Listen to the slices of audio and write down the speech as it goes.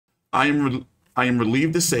I am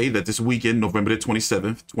relieved to say that this weekend, November the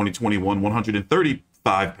 27th, 2021,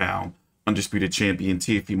 135-pound undisputed champion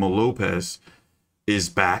Teófimo López is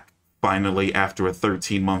back finally after a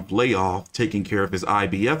 13-month layoff, taking care of his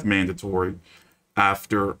IBF mandatory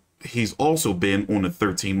after he's also been on a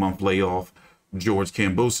 13-month layoff. George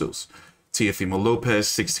Kambosos. Teófimo López,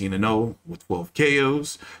 16-0 with 12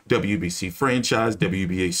 KOs, WBC franchise,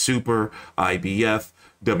 WBA Super, IBF,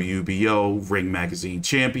 WBO, Ring Magazine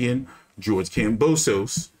champion. George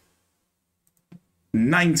Kambosos,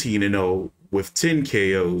 19-0 with 10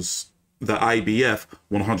 KOs, the IBF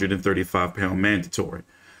 135-pound mandatory.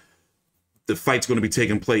 The fight's going to be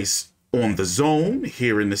taking place on the DAZN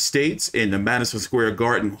here in the States in the Madison Square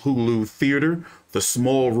Garden Hulu Theater. The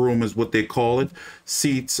small room is what they call it.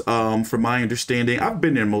 Seats, from my understanding, I've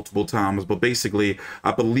been there multiple times, but basically,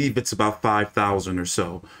 I believe it's about 5,000 or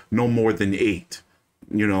so, no more than 8.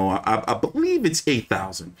 You know, I believe it's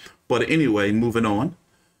 8,000. But anyway, moving on.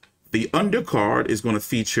 The undercard is going to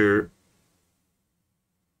feature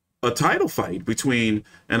a title fight between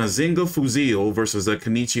an Azinga Fuzil versus a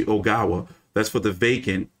Kenichi Ogawa. That's for the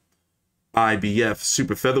vacant IBF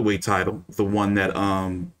super featherweight title, the one that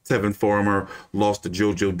Tevin Farmer lost to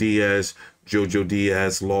Jojo Diaz. Jojo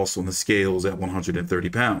Diaz lost on the scales at 130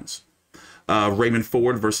 pounds. Raymond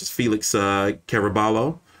Ford versus Felix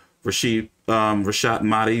Caraballo. Rashad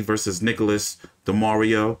Mahdi versus Nicholas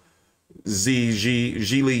DeMario.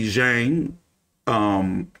 Zhili Zhang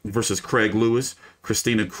versus Craig Lewis.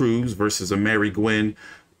 Christina Cruz versus Mary Gwen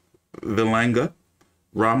Villanga.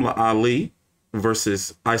 Ramla Ali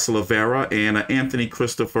versus Isla Vera, and Anthony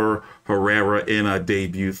Christopher Herrera in a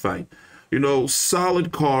debut fight. You know,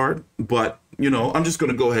 solid card, but, you know, I'm just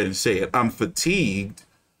going to go ahead and say it. I'm fatigued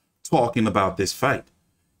talking about this fight.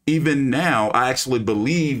 Even now, I actually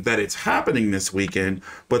believe that it's happening this weekend,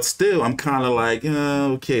 but still, I'm kind of like,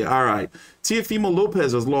 okay, all right. Teófimo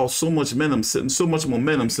López has lost so much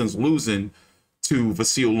momentum since losing to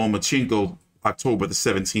Vasiliy Lomachenko October the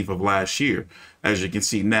 17th of last year. As you can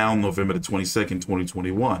see now, November the 22nd,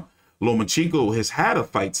 2021. Lomachenko has had a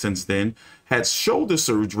fight since then, had shoulder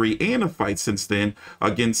surgery and a fight since then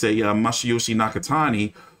against a Masayoshi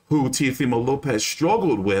Nakatani, who Teófimo López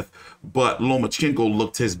struggled with, but Lomachenko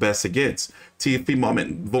looked his best against.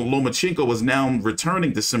 Lomachenko was now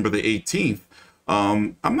returning December the 18th.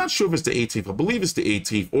 I'm not sure if it's the 18th. I believe it's the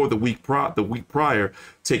 18th or the week prior,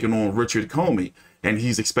 taking on Richard Comey, and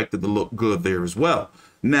he's expected to look good there as well.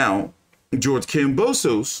 Now, George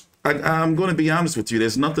Kambosos, I'm going to be honest with you,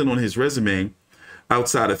 there's nothing on his resume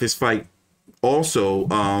outside of his fight, also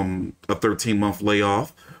a 13-month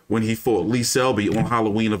layoff when he fought Lee Selby on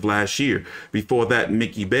Halloween of last year. Before that,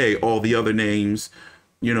 Mickey Bay, all the other names,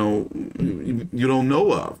 you know, you don't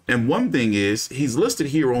know of. And one thing is, he's listed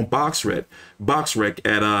here on BoxRec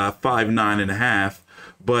at 5'9.5",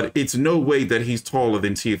 but it's no way that he's taller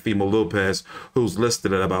than Teófimo López, who's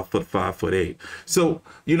listed at about 5'8". So,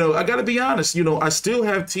 you know, I got to be honest, you know, I still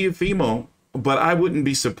have Teófimo, but I wouldn't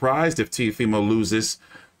be surprised if Teófimo loses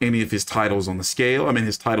any of his titles on the scale.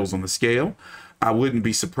 His titles on the scale. I wouldn't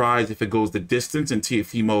be surprised if it goes the distance and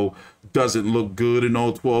Teófimo doesn't look good in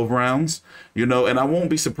all 12 rounds, you know, and I won't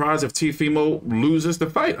be surprised if Teófimo loses the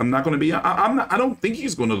fight. I'm not going to be, I don't think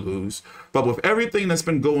he's going to lose, but with everything that's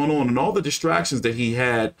been going on and all the distractions that he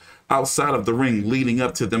had outside of the ring leading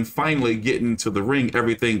up to them finally getting to the ring,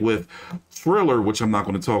 everything with Thriller, which I'm not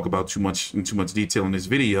going to talk about in too much detail in this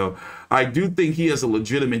video, I do think he has a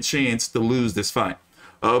legitimate chance to lose this fight.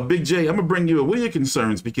 Big J, I'm going to bring you what are your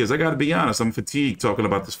concerns, because I got to be honest, I'm fatigued talking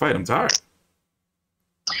about this fight. I'm tired.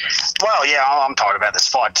 Well, yeah, I'm tired about this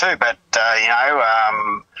fight too, but, you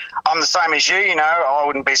know, I'm the same as you. You know, I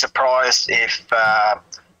wouldn't be surprised if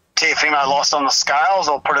Teófimo lost on the scales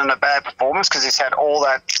or put in a bad performance because he's had all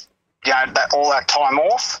that, you know, all that time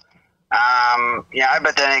off. You know,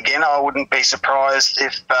 but then again, I wouldn't be surprised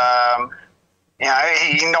if, you know,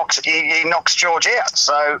 he knocks George out.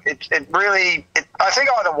 So it really, I think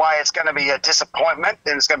either way, it's going to be a disappointment.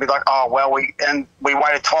 And it's going to be like, oh, well, we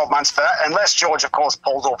waited 12 months for that. Unless George, of course,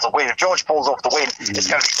 pulls off the win. If George pulls off the win, it's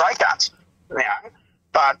going to be great guns. You know,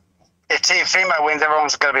 but if Teófimo wins,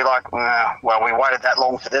 everyone's going to be like, well, we waited that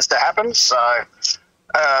long for this to happen. So,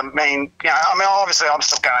 I mean, you know, obviously, I'm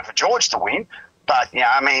still going for George to win, but you know,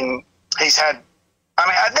 I mean, he's had. I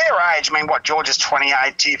mean, at their age, I mean, what, George is 28,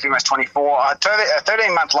 Teófimo's 24. A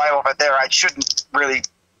 13-month layoff at their age shouldn't really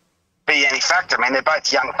be any factor. I mean, they're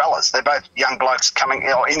both young fellas. They're both young blokes coming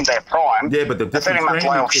in their prime. Yeah, but the different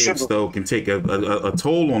training camps, though, can take a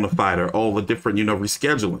toll on the fighter, all the different, you know,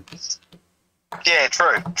 rescheduling. Yeah,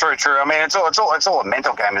 true. I mean, it's all a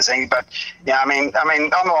mental game, isn't it? But yeah, I mean,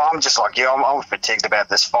 I'm just like you. I'm fatigued about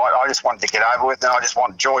this fight. I just wanted to get over with, and I just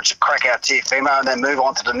want George to crack out Teófimo and then move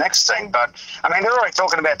on to the next thing. But I mean, they're already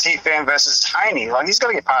talking about Teófimo versus Haney. Like, he's got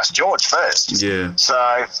to get past George first. Yeah.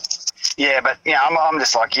 So. Yeah, but I'm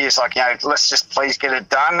just like you. It's like, let's just please get it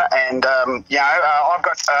done. And I'm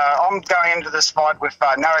going into this fight with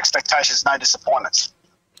no expectations, no disappointments.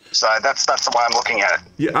 So that's the way I'm looking at it.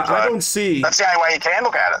 Yeah, I don't see. That's the only way you can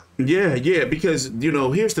look at it. Yeah, because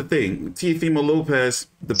here's the thing: Teófimo López,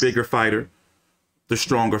 the bigger fighter, the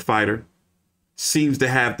stronger fighter, seems to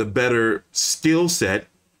have the better skill set.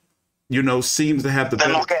 Seems to have the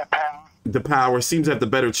better power. The power seems to have the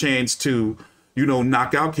better chance to.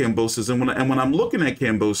 Knock out Kambosos. And when I'm looking at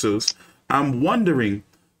Kambosos, I'm wondering,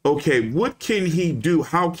 okay, what can he do?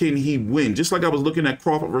 How can he win? Just like I was looking at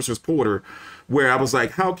Crawford versus Porter, where I was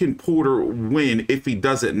like, how can Porter win if he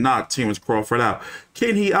doesn't knock Terence Crawford out?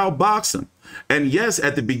 Can he outbox him? And yes,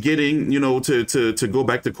 at the beginning, to go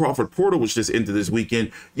back to Crawford Porter, which just ended this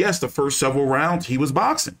weekend, yes, the first several rounds, he was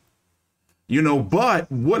boxing. But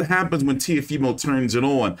what happens when Teófimo turns it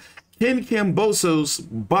on? Can Kambosos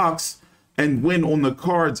box and win on the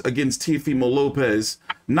cards against Teófimo López,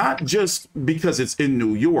 not just because it's in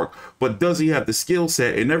New York, but does he have the skill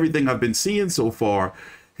set? And everything I've been seeing so far,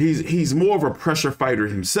 he's more of a pressure fighter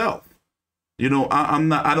himself. I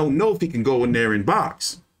don't know if he can go in there and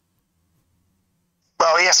box.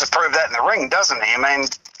 Well, he has to prove that in the ring, doesn't he? I mean,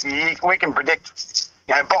 we can predict.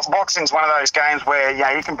 Boxing's one of those games where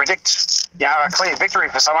you can predict a clear victory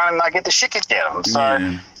for someone and they get the shit kicked out of them.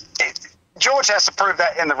 So. George has to prove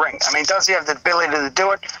that in the ring. I mean, does he have the ability to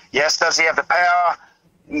do it? Yes. Does he have the power?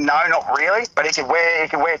 No, not really. But he can wear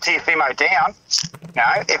Teófimo down.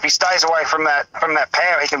 If he stays away from that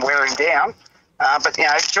power, he can wear him down. But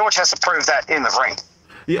George has to prove that in the ring.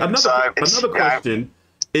 Yeah. Another question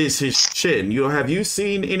is his chin. Have you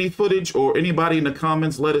seen any footage or anybody in the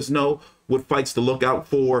comments let us know what fights to look out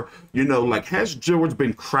for? Has George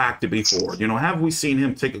been cracked before? Have we seen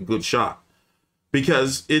him take a good shot?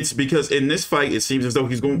 Because in this fight, it seems as though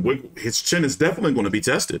his chin is definitely going to be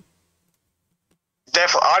tested.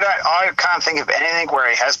 Definitely, I can't think of anything where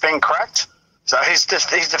he has been cracked. So his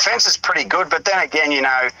defense is pretty good, but then again,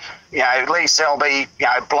 Lee Selby,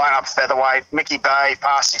 blown up featherweight, Mickey Bay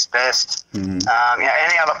past his best. Mm-hmm.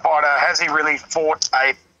 Any other fighter, has he really fought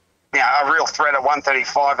a real threat at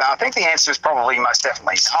 135? And I think the answer is probably most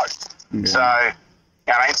definitely no. Yeah. So.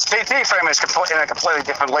 Teófimo is in a completely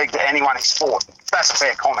different league to anyone he's fought. That's a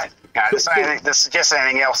fair comment. To suggest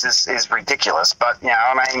anything else is ridiculous. But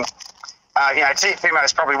Teófimo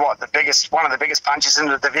is probably one of the biggest punches in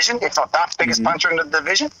the division, if not the biggest puncher in the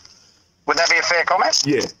division. Would that be a fair comment?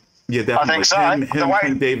 Yeah, definitely. I think so.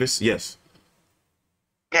 Him, Davis, yes.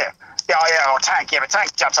 Yeah. Or Tank. Yeah, but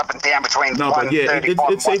Tank jumps up and down between. No, but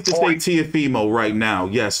it's safe to say Teófimo right now.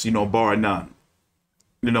 Yes, bar none.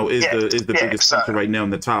 Is the biggest puncher right now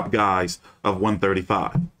in the top guys of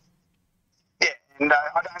 135. Yeah, and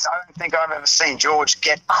I don't think I've ever seen George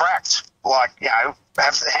get cracked,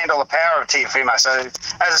 handle the power of Teófimo. So, as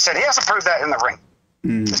I said, he has to prove that in the ring.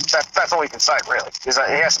 That's all you can say, really, is that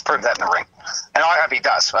he has to prove that in the ring. And I hope he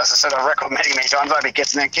does. As I said, I've record many times, I hope he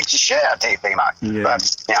gets in there and kicks the shit out of Teófimo. Yeah. But,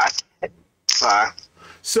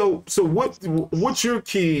 So what's your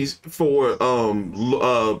keys for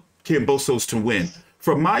Kambosos to win?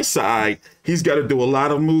 From my side, he's got to do a lot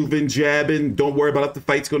of moving, jabbing. Don't worry about if the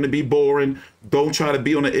fight's going to be boring. Don't try to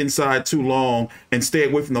be on the inside too long, and stay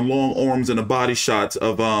away from the long arms and the body shots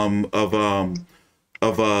of Teófimo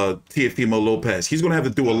López. He's going to have to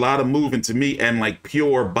do a lot of moving to me and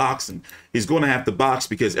pure boxing. He's going to have to box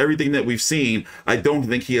because everything that we've seen, I don't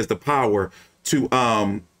think he has the power to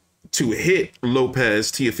hit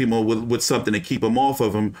Teófimo with something to keep him off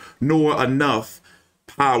of him, nor enough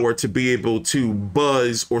power to be able to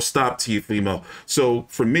buzz or stop Teófimo. So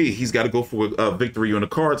for me, he's got to go for a victory on the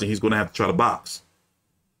cards, and he's going to have to try to box.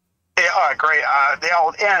 Yeah, I agree. The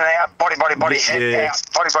old in and out, body, head, out, body, head.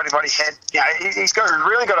 He's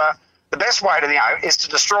really got the best way to is to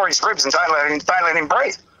destroy his ribs and don't let him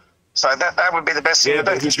breathe. So that would be the best thing to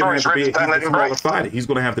do. Destroy his ribs and don't let him breathe. He's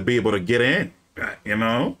going to have to be able to get in.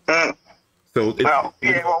 So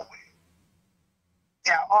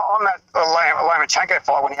on that Lomachenko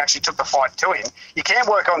fight, when he actually took the fight to him, you can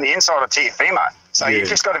work on the inside of Teófimo. So you've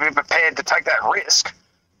just got to be prepared to take that risk.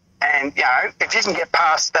 And, if you can get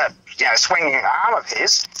past that, swinging arm of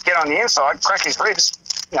his, get on the inside, crack his ribs,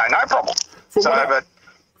 no problem.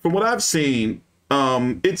 From what I've seen,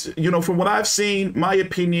 my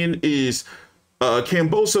opinion is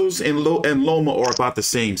Kambosos and Loma are about the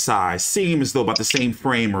same size, seem as though about the same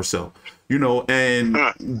frame or so. you know, and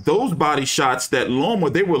those body shots that Loma,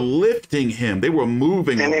 they were lifting him. They were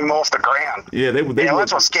moving him. Him off the ground. Yeah, they were.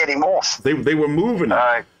 That's what scared him off. They were moving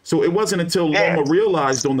him. So it wasn't until Loma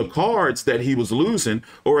realized on the cards that he was losing,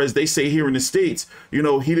 or as they say here in the States, you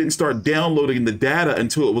know, he didn't start downloading the data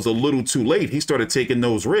until it was a little too late. He started taking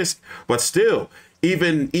those risks. But still,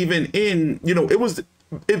 even in, you know, it wasn't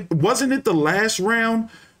it the last round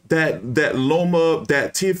that Loma,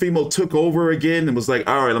 that Teófimo took over again and was like,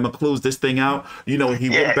 all right, I'm gonna close this thing out. You know, he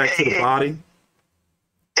went back to the body.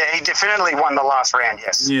 Yeah, he definitely won the last round,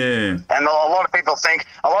 yes. Yeah. And a lot of people think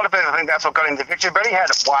that's what got him the victory, but he had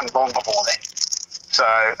won long before then. So,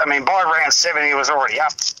 I mean, by round 7, he was already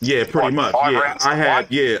up. Yeah, pretty much.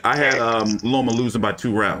 Yeah, I had Loma losing by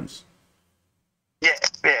 2 rounds. Yeah.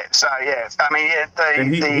 So, yeah, I mean,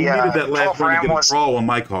 and he needed that last round to get a draw on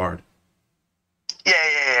my card.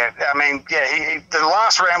 Yeah. I mean, the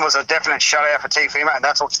last round was a definite shutout for Teófimo, and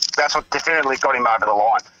that's what definitely got him over the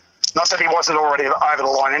line. Not that he wasn't already over the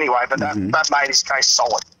line anyway, but that made his case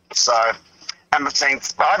solid. So, I haven't seen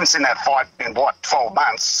that fight in 12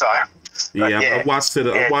 months. So, I watched it.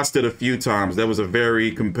 I watched it a few times. That was a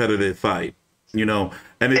very competitive fight, you know.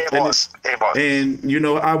 And it was. And you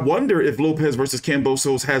know, I wonder if Lopez versus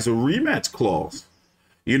Kambosos has a rematch clause.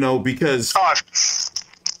 You know, because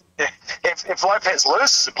if Lopez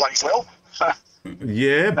loses, it plays well.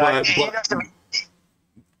 Yeah, but he'd have to be.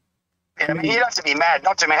 I mean, you'd have to be mad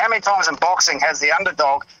not to. I mean, how many times in boxing has the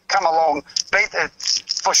underdog come along, beat the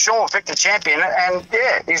for sure Victor champion, and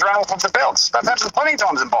he's run off of the belts? That's happened plenty of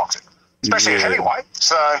times in boxing, especially heavyweight.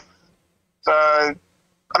 So, I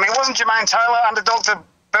mean, wasn't Jermaine Taylor underdog to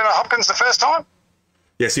Bernard Hopkins the first time?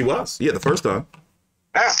 Yes, he was. Yeah, the first time.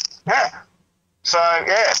 Yeah. So,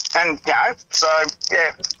 and, you know,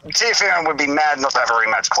 Teófimo would be mad not to have a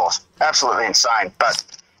rematch clause. Absolutely insane. But,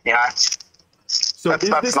 you know, so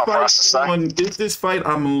that's not for us to say. Is this fight,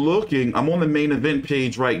 I'm on the main event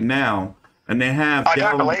page right now, and they have... I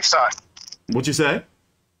don't believe so. What'd you say?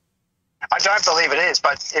 I don't believe it is,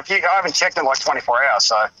 but I haven't checked in like 24 hours,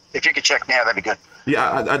 so if you could check now, that'd be good.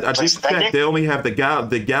 Yeah, I just checked. They only have the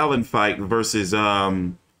Gallon fight versus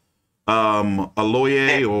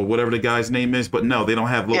Aloye or whatever the guy's name is, but no, they don't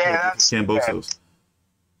have Lopez versus Kambosos.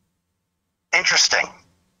 Interesting.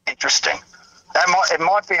 It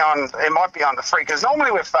might be on the free, because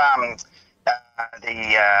normally with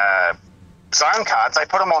the zone cards, they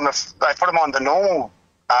put them on the normal.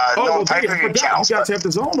 Normal pay-per-view channels. You guys have the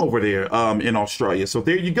DAZN over there in Australia, so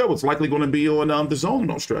there you go. It's likely going to be on the DAZN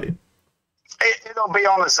in Australia. It'll be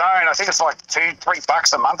on the zone. I think it's like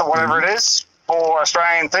 $2-3 a month or whatever it is for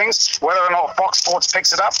Australian things. Whether or not Fox Sports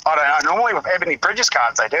picks it up, I don't know. Normally with Ebony Bridges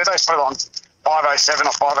cards, they do. They put it on 507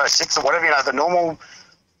 or 506 or whatever, you know, the normal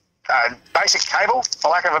basic cable,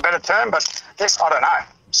 for lack of a better term. But this, I don't know.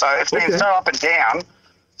 So it's been so up and down.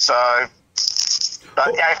 So,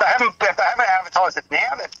 but if they haven't advertised it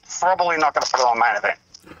now, they're probably not going to put it on main event.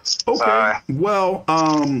 Okay. So, well,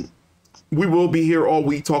 we will be here all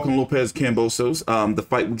week talking Lopez Kambosos. The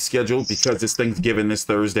fight we scheduled because it's Thanksgiving this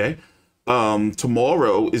Thursday.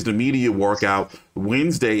 Tomorrow is the media workout.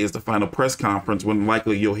 Wednesday is the final press conference when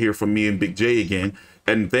likely you'll hear from me and Big J again.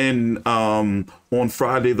 And then on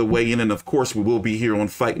Friday, the weigh-in. And of course, we will be here on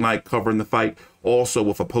Fight Night covering the fight also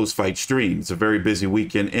with a post-fight stream. It's a very busy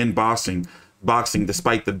weekend in boxing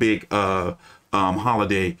despite the big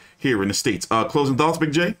holiday here in the States. Closing thoughts,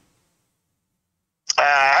 Big J?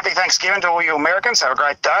 Happy Thanksgiving to all you Americans. Have a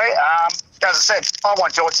great day. As I said, I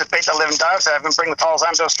want George to beat the living daylights so have him bring the titles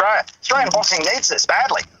home to Australia. Australian boxing needs this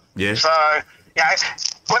badly. Yeah. So, you know,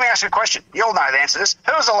 let me ask you a question. You'll know the answer to this.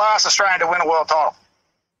 Who was the last Australian to win a world title?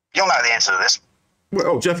 You'll know the answer to this.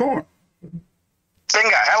 Well, Jeff Horn.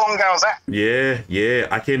 Bingo. How long ago was that? Yeah.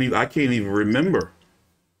 I can't even remember.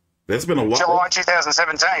 That's been a while. July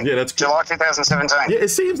 2017. Yeah, that's July 2017. Yeah, it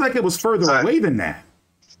seems like it was further away than that.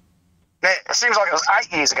 Yeah, it seems like it was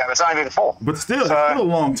 8 years ago. It's only been 4. But still, it's still a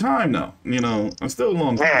long time, though. You know, it's still a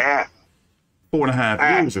long time. Yeah.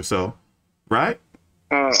 4.5 years or so, right?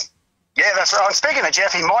 Yeah, that's right. And speaking of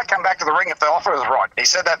Jeff, he might come back to the ring if the offer is right. He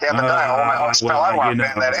said that the other day. I found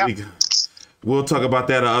that out. We'll talk about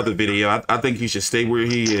that in other video. I think he should stay where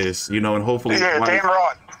he is, you know, and hopefully damn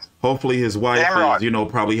right. Hopefully his wife, is, you know,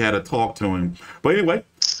 probably had a talk to him. But anyway,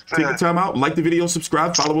 take the time out, like the video,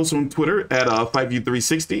 subscribe, follow us on Twitter at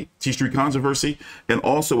FightView360, T Street Controversy, and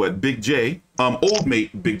also at Big J, Old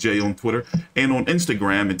Mate Big J on Twitter, and on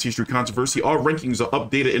Instagram at T Street Controversy. Our rankings are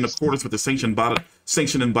updated in accordance with the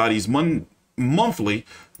sanctioning bodies monthly,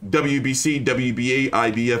 WBC, WBA,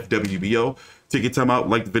 IBF, WBO. Take your time out,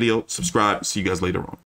 like the video, subscribe. See you guys later on.